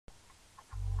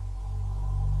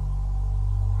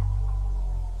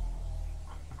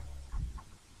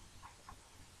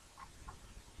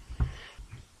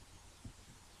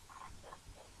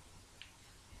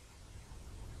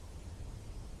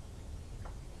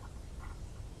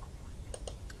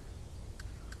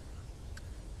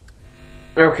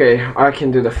Okay, I can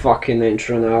do the fucking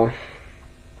intro now.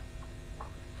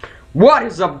 What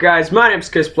is up, guys? My name's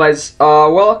SkySoapLies.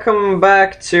 Welcome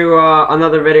back to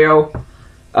another video.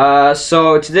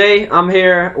 So today I'm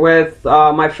here with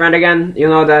my friend again. You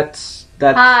know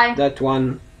Hi. that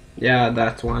one. Yeah,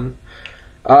 that one.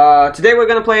 Today we're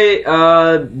gonna play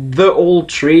The Old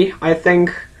Tree, I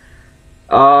think.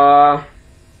 What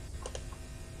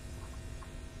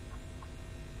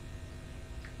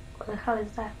the hell is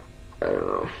that? I don't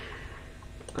know.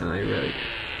 And I really.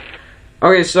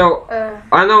 Okay, so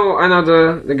I know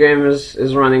the game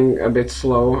is running a bit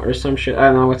slow or some shit.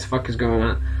 I don't know what the fuck is going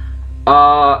on.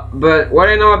 But what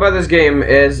I know about this game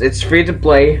is it's free to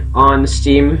play on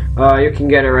Steam. You can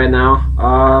get it right now.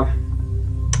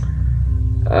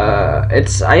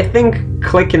 It's, I think,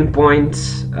 click and point.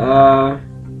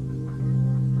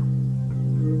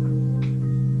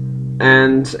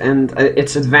 And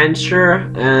it's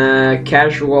adventure,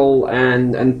 casual,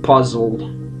 and puzzle,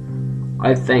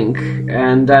 I think,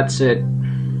 and that's it.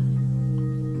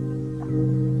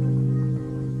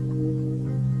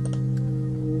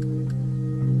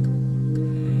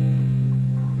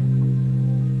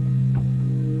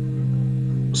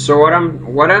 So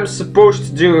what I'm supposed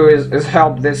to do is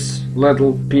help this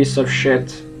little piece of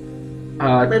shit,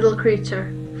 Little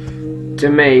creature. to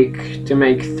make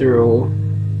through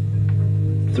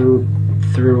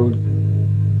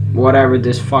whatever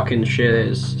this fucking shit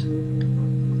is.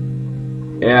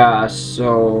 Yeah,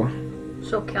 so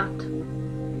cat.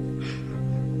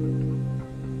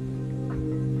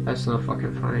 that's not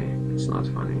fucking funny. It's not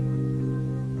funny.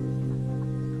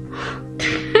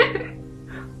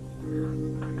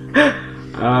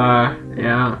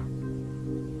 Yeah.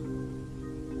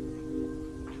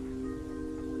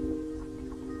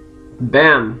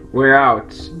 Bam, we're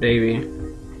out, baby.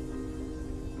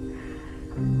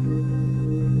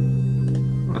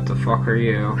 What the fuck are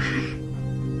you?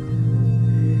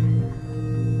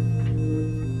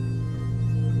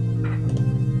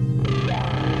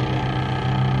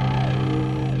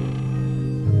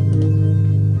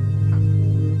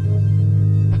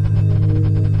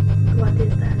 What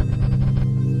is that?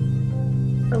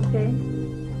 Okay.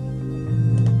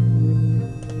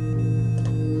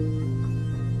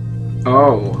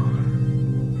 Oh.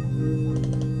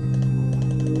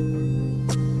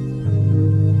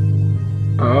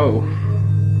 Oh.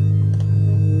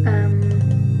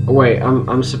 Wait,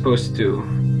 I'm supposed to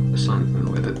do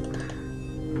something with it.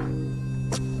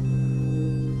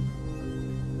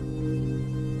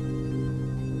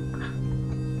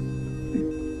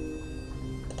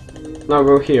 No,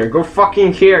 go here. Go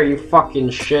fucking here, you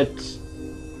fucking shit.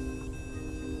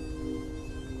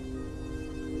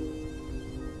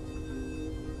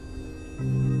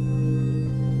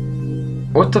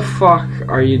 What the fuck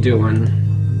are you doing?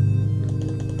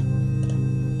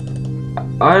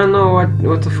 I don't know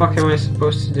what the fuck am I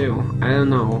supposed to do? I don't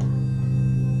know.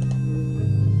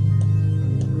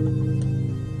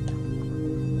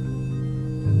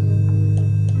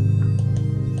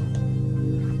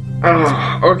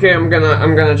 Okay, I'm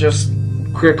gonna just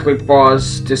quickly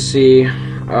pause to see.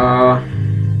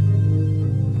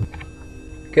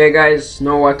 Okay, guys,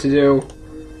 know what to do.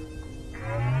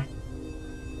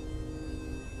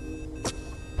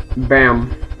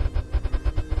 Bam.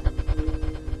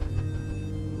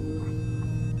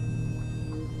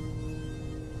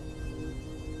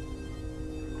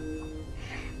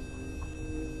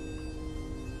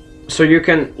 So you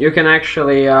can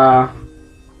actually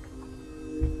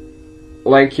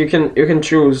like you can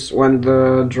choose when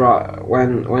the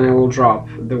when it will drop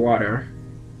the water.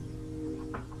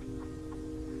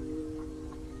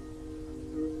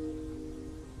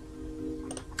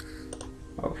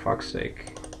 Oh, fuck's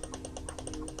sake.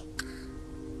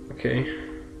 Okay.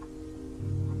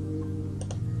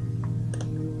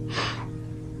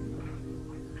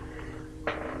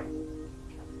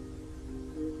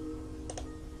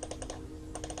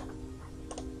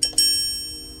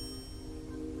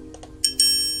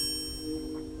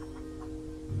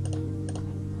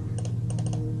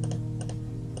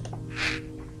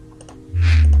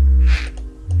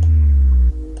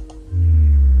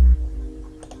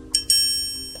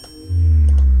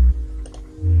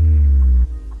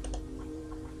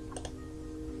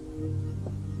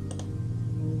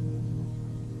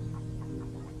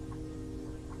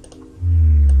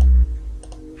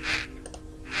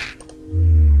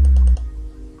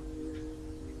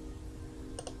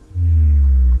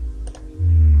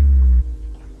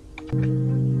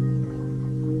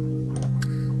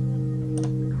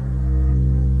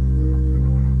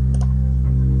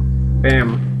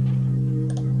 Bam.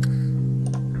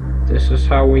 This is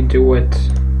how we do it.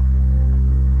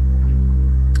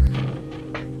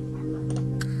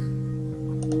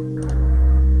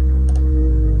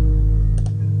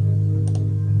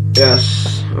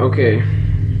 Yes, okay.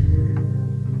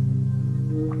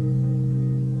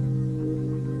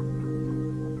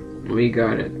 We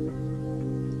got it.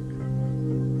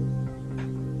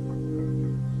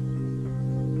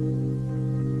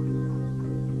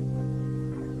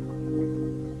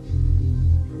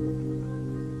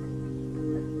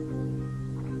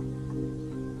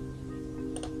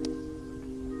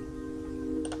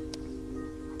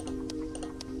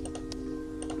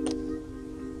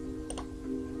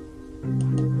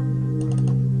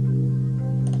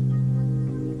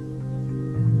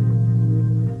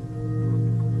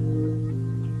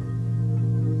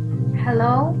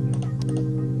 Hello?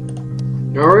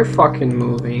 Are we fucking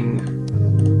moving?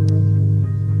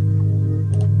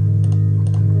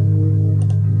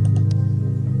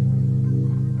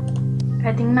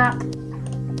 I think not.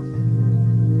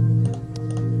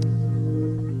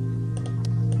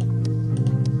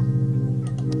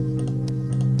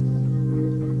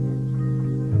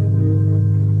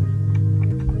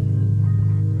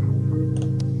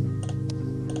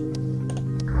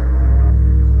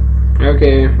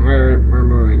 Okay, we're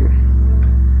moving.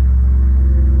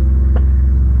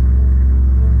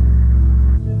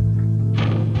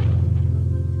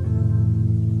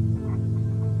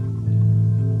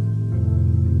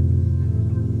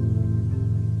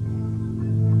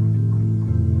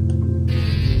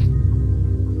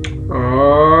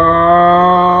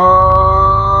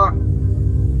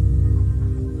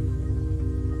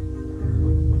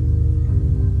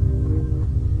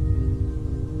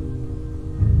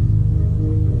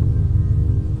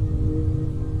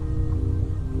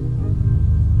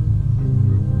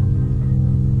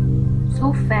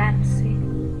 So fancy.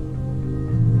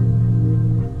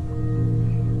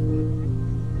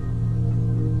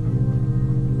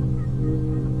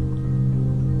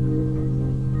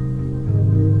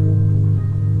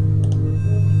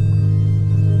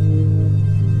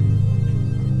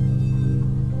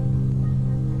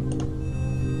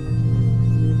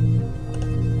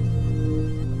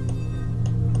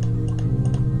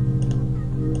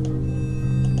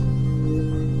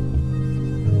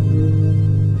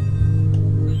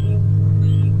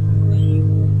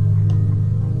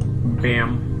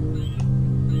 Bam.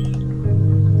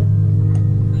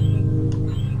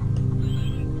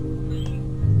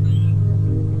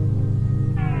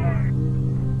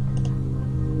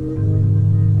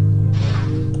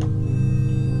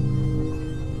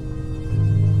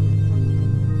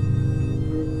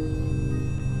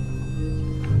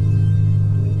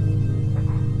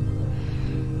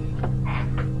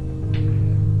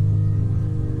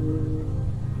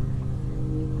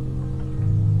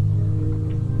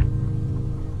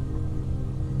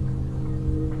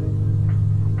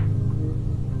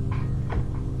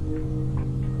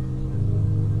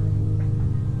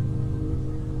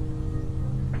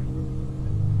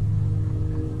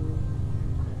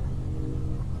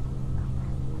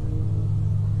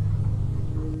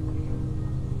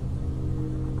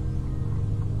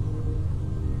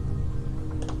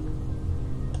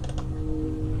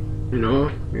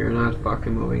 No, you're not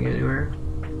fucking moving anywhere.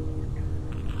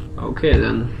 Okay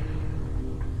then.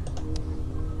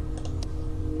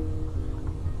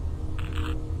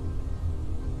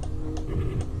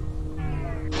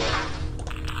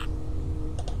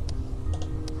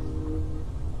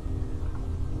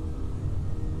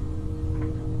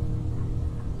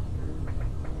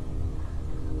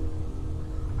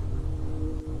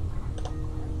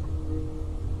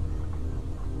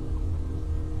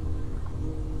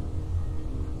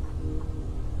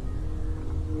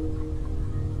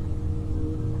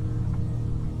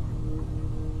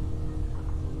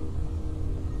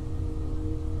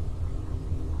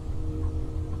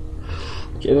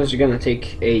 Okay, this is gonna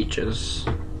take ages.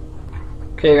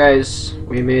 Okay guys,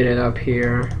 we made it up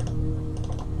here.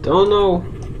 Don't know.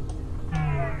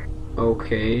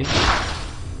 Okay.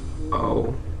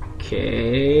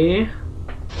 Okay.